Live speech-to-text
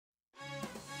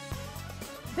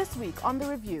This week on The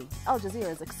Review, Al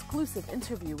Jazeera's exclusive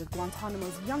interview with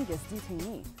Guantanamo's youngest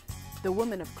detainee. The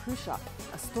Woman of Krusha,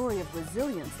 a story of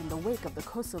resilience in the wake of the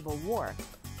Kosovo War.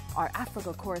 Our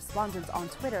Africa correspondent on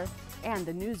Twitter, and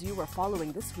the news you were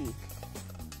following this week.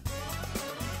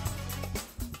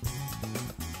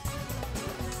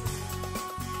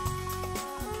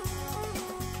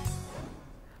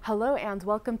 Hello and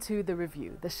welcome to The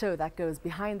Review, the show that goes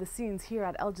behind the scenes here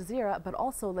at Al Jazeera, but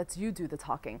also lets you do the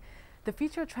talking. The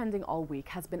feature trending all week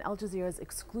has been Al Jazeera's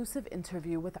exclusive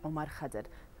interview with Omar Khadir,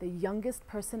 the youngest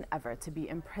person ever to be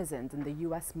imprisoned in the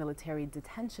U.S. military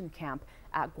detention camp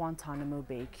at Guantanamo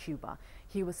Bay, Cuba.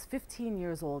 He was 15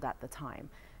 years old at the time.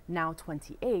 Now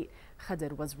 28,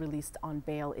 Khadir was released on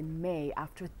bail in May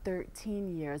after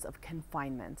 13 years of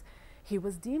confinement. He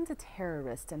was deemed a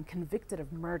terrorist and convicted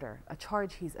of murder, a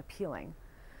charge he's appealing.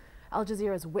 Al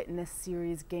Jazeera's Witness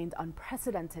series gained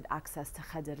unprecedented access to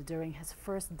Khadir during his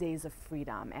first days of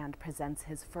freedom and presents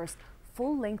his first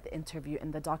full-length interview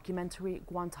in the documentary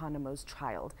Guantanamo's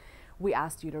Child. We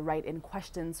asked you to write in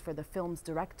questions for the film's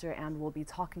director, and we'll be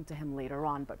talking to him later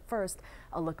on. But first,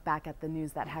 a look back at the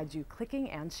news that had you clicking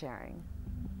and sharing.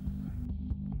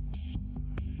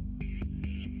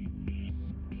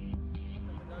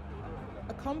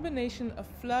 A combination of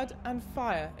flood and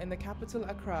fire in the capital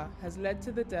Accra has led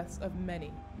to the deaths of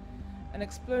many. An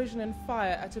explosion and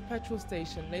fire at a petrol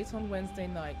station late on Wednesday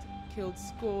night killed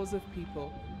scores of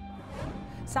people.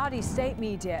 Saudi state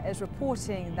media is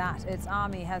reporting that its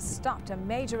army has stopped a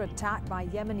major attack by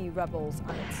Yemeni rebels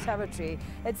on its territory.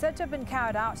 It's said to have been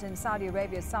carried out in Saudi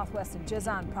Arabia's southwestern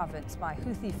Jazan province by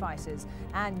Houthi fighters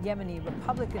and Yemeni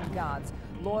Republican guards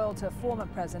loyal to former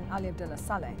President Ali Abdullah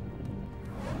Saleh.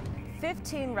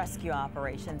 15 rescue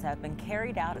operations have been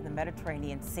carried out in the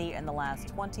Mediterranean Sea in the last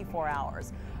 24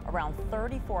 hours. Around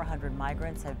 3,400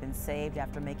 migrants have been saved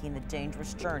after making the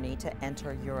dangerous journey to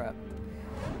enter Europe.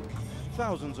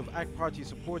 Thousands of AK Party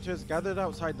supporters gathered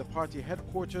outside the party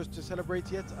headquarters to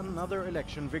celebrate yet another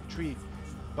election victory.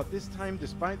 But this time,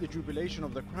 despite the jubilation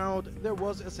of the crowd, there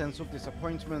was a sense of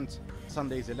disappointment.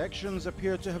 Sunday's elections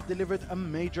appear to have delivered a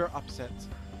major upset.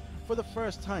 For the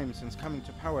first time since coming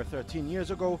to power 13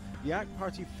 years ago, the AK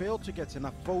Party failed to get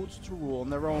enough votes to rule on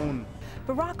their own.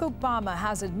 Barack Obama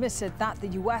has admitted that the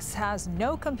U.S. has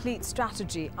no complete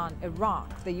strategy on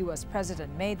Iraq. The U.S.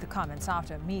 president made the comments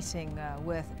after a meeting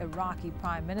with Iraqi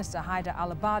Prime Minister Haider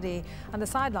al-Abadi on the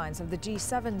sidelines of the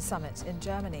G7 summit in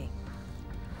Germany.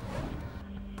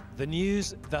 The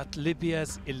news that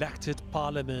Libya's elected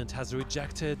parliament has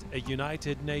rejected a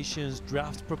United Nations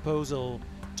draft proposal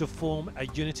to form a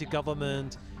unity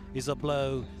government is a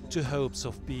blow to hopes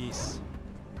of peace.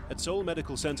 At Seoul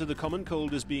Medical Center, the common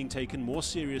cold is being taken more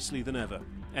seriously than ever.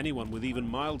 Anyone with even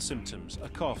mild symptoms, a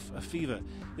cough, a fever,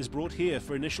 is brought here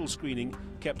for initial screening,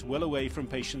 kept well away from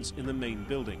patients in the main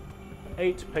building.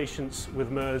 8 patients with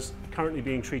MERS currently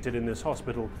being treated in this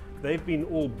hospital. They've been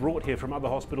all brought here from other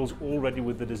hospitals already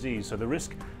with the disease, so the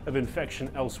risk of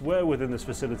infection elsewhere within this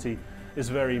facility is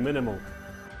very minimal.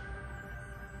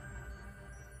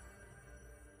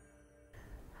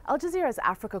 Al Jazeera's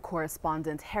Africa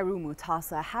correspondent Heru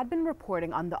Mutasa had been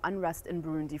reporting on the unrest in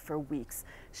Burundi for weeks.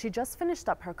 She just finished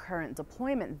up her current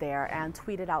deployment there and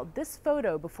tweeted out this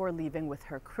photo before leaving with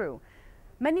her crew.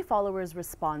 Many followers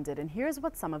responded, and here's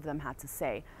what some of them had to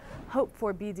say. Hope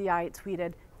for BDI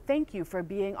tweeted, "Thank you for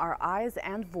being our eyes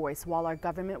and voice while our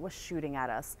government was shooting at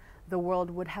us. The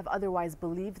world would have otherwise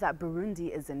believed that Burundi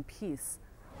is in peace."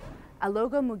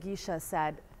 Alogo Mugisha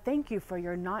said, "Thank you for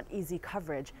your not easy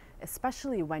coverage,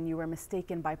 especially when you were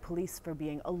mistaken by police for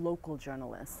being a local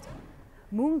journalist."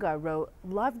 Munga wrote,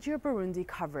 "Loved your Burundi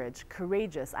coverage.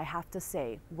 Courageous, I have to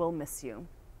say. We'll miss you."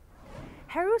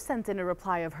 Heru sent in a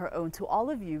reply of her own to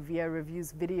all of you via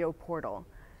Review's video portal.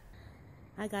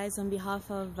 Hi guys, on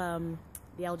behalf of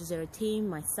the Al Jazeera team,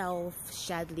 myself,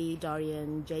 Shadley,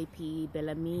 Dorian, JP,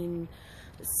 Bellamine,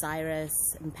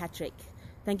 Cyrus, and Patrick,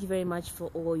 thank you very much for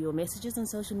all your messages on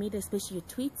social media, especially your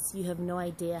tweets. You have no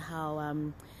idea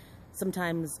how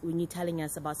sometimes when you're telling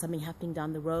us about something happening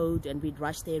down the road and we'd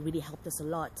rush there, it really helped us a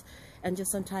lot. And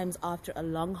just sometimes after a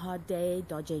long, hard day,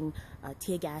 dodging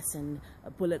tear gas and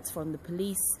bullets from the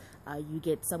police, you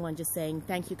get someone just saying,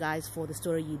 "Thank you guys for the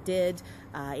story you did.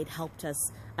 It helped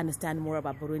us understand more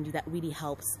about Burundi." That really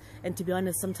helps. And to be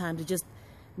honest, sometimes it just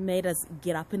made us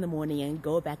get up in the morning and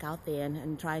go back out there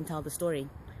and try and tell the story.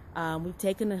 We've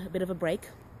taken a bit of a break,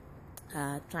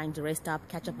 trying to rest up,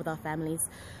 catch up with our families,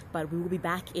 but we will be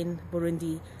back in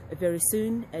Burundi very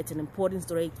soon. It's an important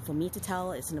story for me to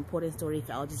tell. It's an important story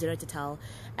for Al Jazeera to tell,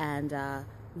 and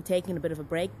we're taking a bit of a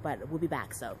break, but we'll be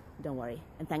back, so don't worry.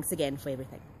 And thanks again for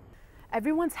everything.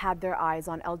 Everyone's had their eyes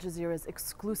on Al Jazeera's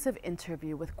exclusive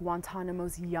interview with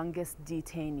Guantanamo's youngest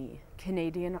detainee,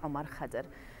 Canadian Omar Khader.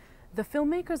 The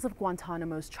filmmakers of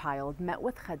Guantanamo's child met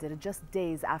with Khader just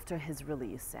days after his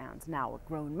release, and now a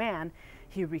grown man,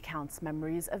 he recounts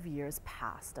memories of years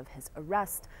past of his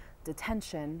arrest,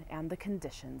 detention, and the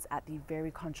conditions at the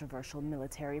very controversial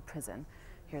military prison.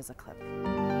 Here's a clip.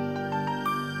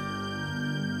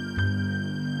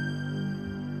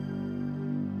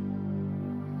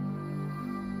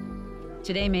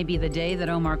 Today may be the day that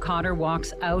Omar Khader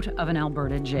walks out of an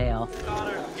Alberta jail.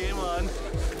 Khader, game on.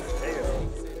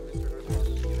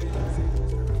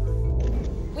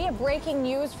 We have breaking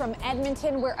news from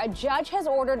Edmonton where a judge has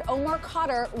ordered Omar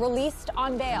Khader released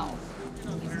on bail.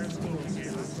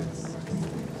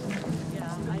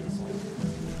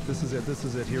 This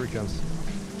is it, here he comes.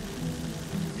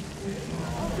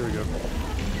 Here we go.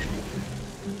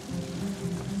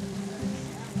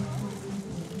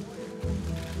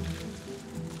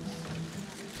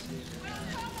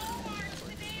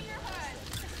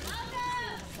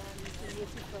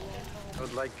 I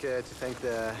would like to thank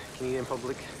the Canadian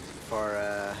public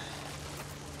for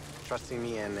trusting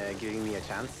me and giving me a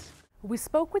chance. We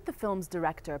spoke with the film's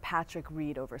director, Patrick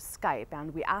Reed, over Skype,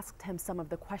 and we asked him some of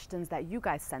the questions that you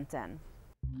guys sent in.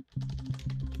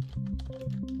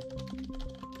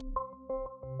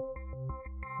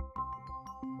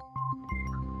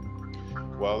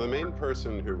 Well, the main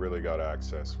person who really got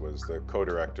access was the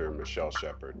co-director, Michelle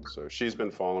Shepard. So she's been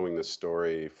following this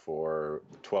story for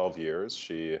 12 years.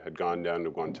 She had gone down to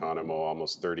Guantanamo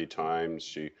almost 30 times.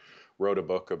 She wrote a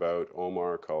book about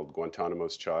Omar called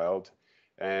Guantanamo's Child,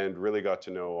 and really got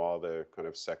to know all the kind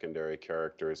of secondary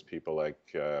characters, people like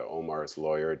Omar's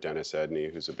lawyer, Dennis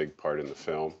Edney, who's a big part in the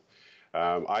film.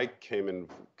 I came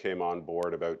on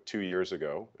board about 2 years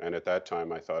ago, and at that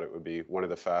time I thought it would be one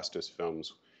of the fastest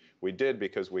films we did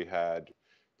because we had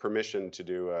permission to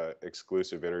do an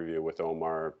exclusive interview with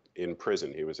Omar in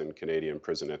prison. He was in Canadian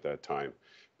prison at that time.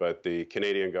 But the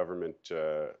Canadian government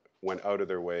went out of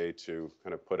their way to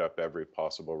kind of put up every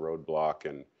possible roadblock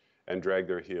and drag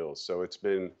their heels. So it's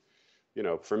been, you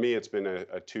know, for me, it's been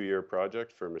a 2-year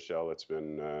project. For Michelle, it's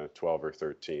been 12 or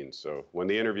 13. So when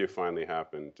the interview finally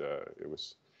happened, it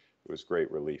was great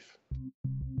relief.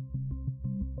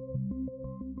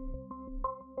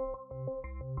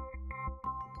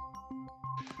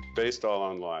 Based all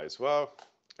on lies. Well,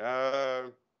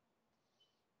 it's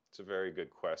a very good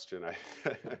question,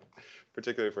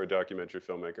 particularly for a documentary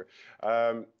filmmaker.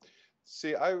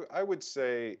 See, I would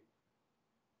say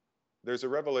there's a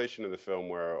revelation in the film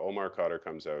where Omar Khader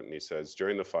comes out and he says,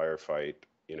 during the firefight,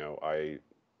 you know, I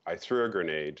threw a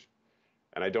grenade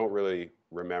and I don't really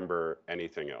remember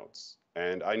anything else.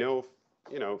 And I know,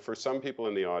 you know, for some people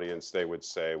in the audience, they would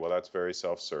say, well, that's very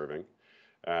self-serving.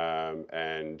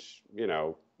 And, you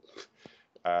know,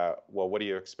 well, what do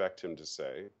you expect him to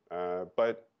say?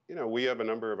 But, you know, we have a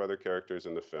number of other characters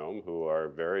in the film who are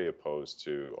very opposed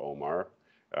to Omar.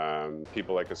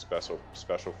 People like a special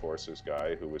forces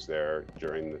guy who was there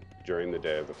during the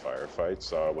day of the firefight,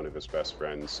 saw one of his best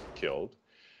friends killed.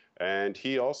 And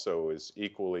he also is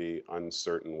equally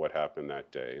uncertain what happened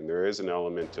that day. And there is an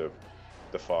element of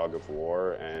the fog of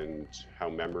war and how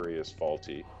memory is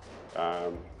faulty.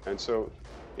 And so,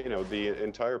 you know, the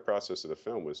entire process of the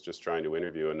film was just trying to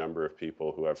interview a number of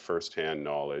people who have firsthand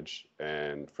knowledge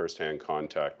and firsthand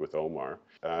contact with Omar.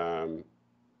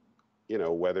 You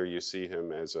know, whether you see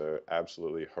him as an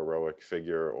absolutely heroic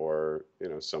figure or, you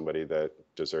know, somebody that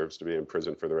deserves to be in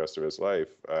prison for the rest of his life,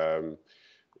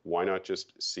 why not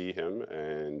just see him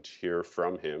and hear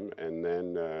from him? And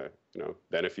then, you know,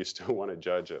 then if you still want to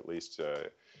judge, at least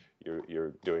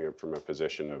you're doing it from a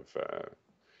position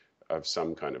of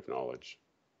some kind of knowledge.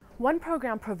 One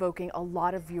program provoking a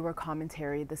lot of viewer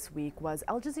commentary this week was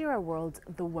Al Jazeera World's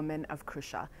The Women of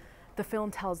Krusha. The film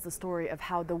tells the story of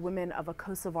how the women of a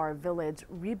Kosovar village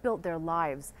rebuilt their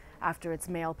lives after its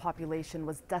male population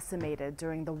was decimated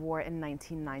during the war in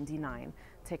 1999.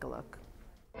 Take a look.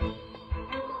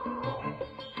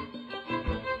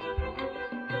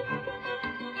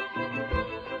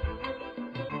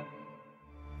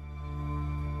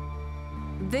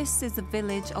 This is the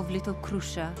village of Little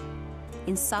Krusha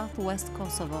in southwest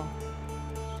Kosovo,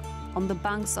 on the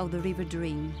banks of the River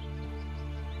Drin.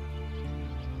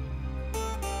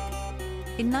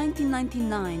 In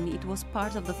 1999, it was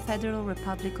part of the Federal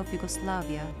Republic of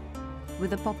Yugoslavia,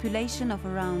 with a population of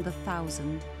around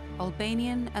 1,000,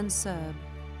 Albanian and Serb.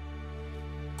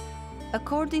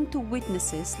 According to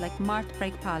witnesses like Mart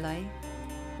Prekpalaj,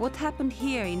 what happened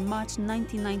here in March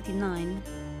 1999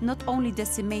 not only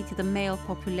decimated the male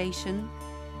population,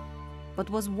 but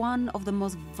was one of the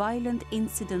most violent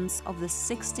incidents of the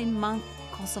 16-month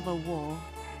Kosovo War.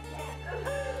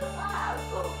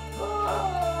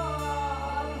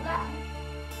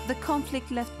 The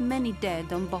conflict left many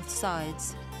dead on both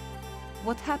sides.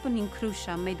 What happened in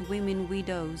Krusha made women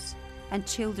widows and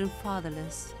children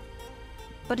fatherless.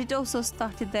 But it also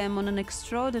started them on an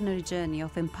extraordinary journey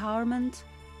of empowerment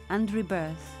and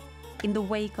rebirth in the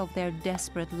wake of their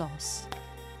desperate loss.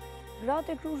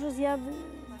 Gratë e Krushës janë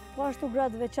po ashtu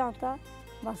gratë veçanta,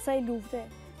 mbasaj lufte,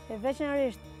 e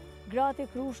veçanërisht gratë e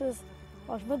Krushës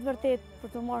është më të vërtet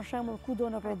për të marrë shembull kudo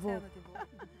në botë.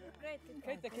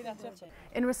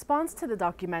 In response to the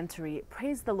documentary,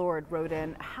 Praise the Lord wrote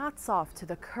in, "Hats off to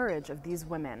the courage of these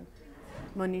women."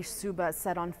 Monish Suba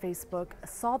said on Facebook,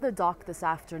 "Saw the doc this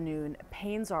afternoon.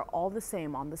 Pains are all the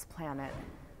same on this planet."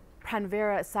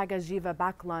 Pranvera Sagajiva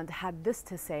Backlund had this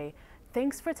to say,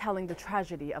 "Thanks for telling the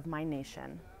tragedy of my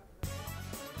nation."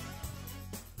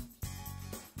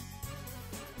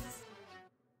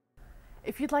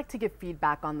 If you'd like to give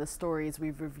feedback on the stories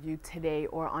we've reviewed today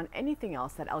or on anything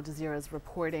else that Al Jazeera is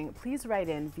reporting, please write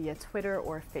in via Twitter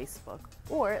or Facebook,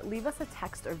 or leave us a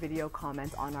text or video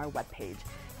comment on our webpage.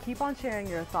 Keep on sharing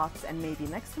your thoughts, and maybe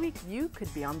next week you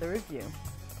could be on the review.